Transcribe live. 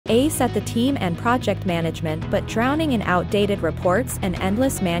ace at the team and project management but drowning in outdated reports and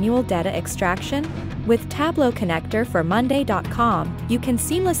endless manual data extraction? With Tableau Connector for Monday.com, you can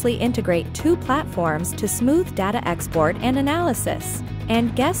seamlessly integrate two platforms to smooth data export and analysis.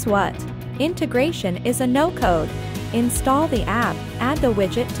 And guess what? Integration is a no-code. Install the app, add the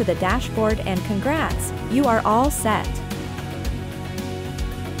widget to the dashboard, and congrats, you are all set.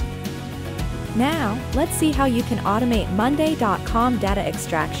 Now, let's see how you can automate Monday.com data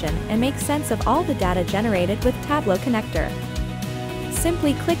extraction and make sense of all the data generated with Tableau Connector.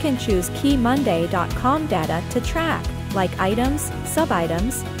 Simply click and choose key Monday.com data to track, like items,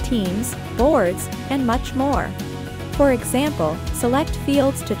 subitems, teams, boards, and much more. For example, select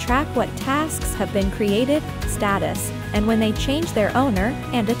fields to track what tasks have been created, status, and when they change their owner,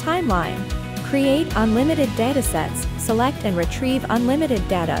 and a timeline. Create unlimited datasets, select and retrieve unlimited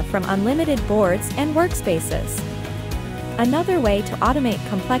data from unlimited boards and workspaces. Another way to automate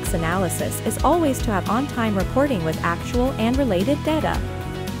complex analysis is always to have on-time reporting with actual and related data.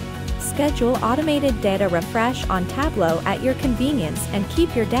 Schedule automated data refresh on Tableau at your convenience and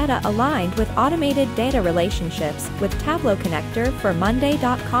keep your data aligned with automated data relationships with Tableau Connector for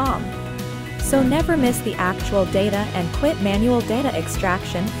Monday.com. So never miss the actual data and quit manual data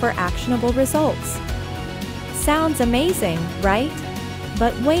extraction for actionable results. Sounds amazing, right?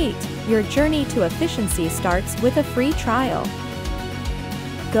 But wait, your journey to efficiency starts with a free trial.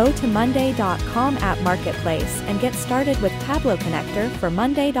 Go to Monday.com app marketplace and get started with Tableau Connector for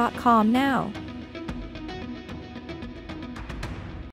Monday.com now.